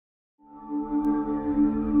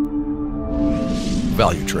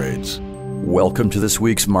Valutrades. Welcome to this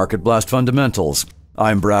week's Market Blast Fundamentals.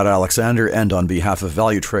 I'm Brad Alexander, and on behalf of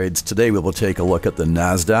Valutrades, today we will take a look at the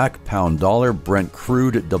NASDAQ, pound dollar, Brent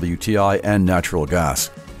crude, WTI, and natural gas.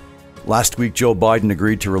 Last week, Joe Biden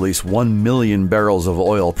agreed to release 1 million barrels of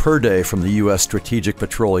oil per day from the U.S. Strategic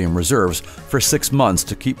Petroleum Reserves for 6 months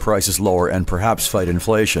to keep prices lower and perhaps fight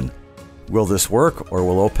inflation. Will this work, or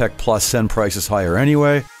will OPEC+ send prices higher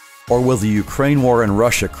anyway? Or will the Ukraine war and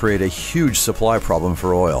Russia create a huge supply problem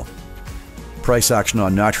for oil? Price action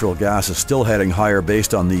on natural gas is still heading higher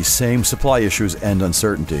based on these same supply issues and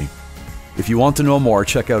uncertainty. If you want to know more,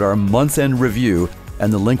 check out our month-end review,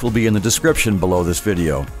 and the link will be in the description below this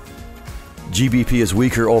video. GBP is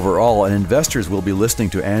weaker overall, and investors will be listening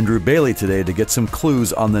to Andrew Bailey today to get some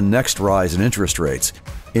clues on the next rise in interest rates.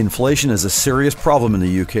 Inflation is a serious problem in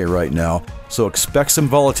the UK right now, so expect some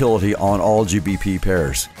volatility on all GBP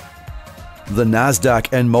pairs. The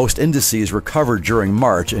NASDAQ and most indices recovered during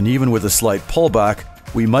March, and even with a slight pullback,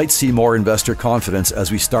 we might see more investor confidence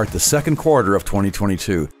as we start the second quarter of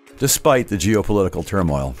 2022, despite the geopolitical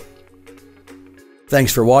turmoil.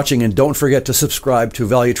 Thanks for watching, and don't forget to subscribe to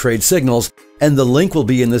Valutrade Signals, and the link will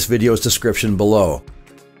be in this video's description below.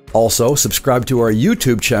 Also, subscribe to our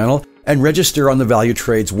YouTube channel and register on the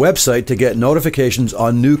Valutrades website to get notifications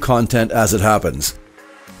on new content as it happens.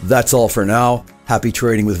 That's all for now. Happy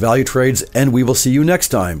trading with Valutrades, and we will see you next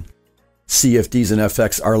time. CFDs and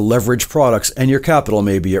FX are leveraged products, and your capital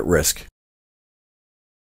may be at risk.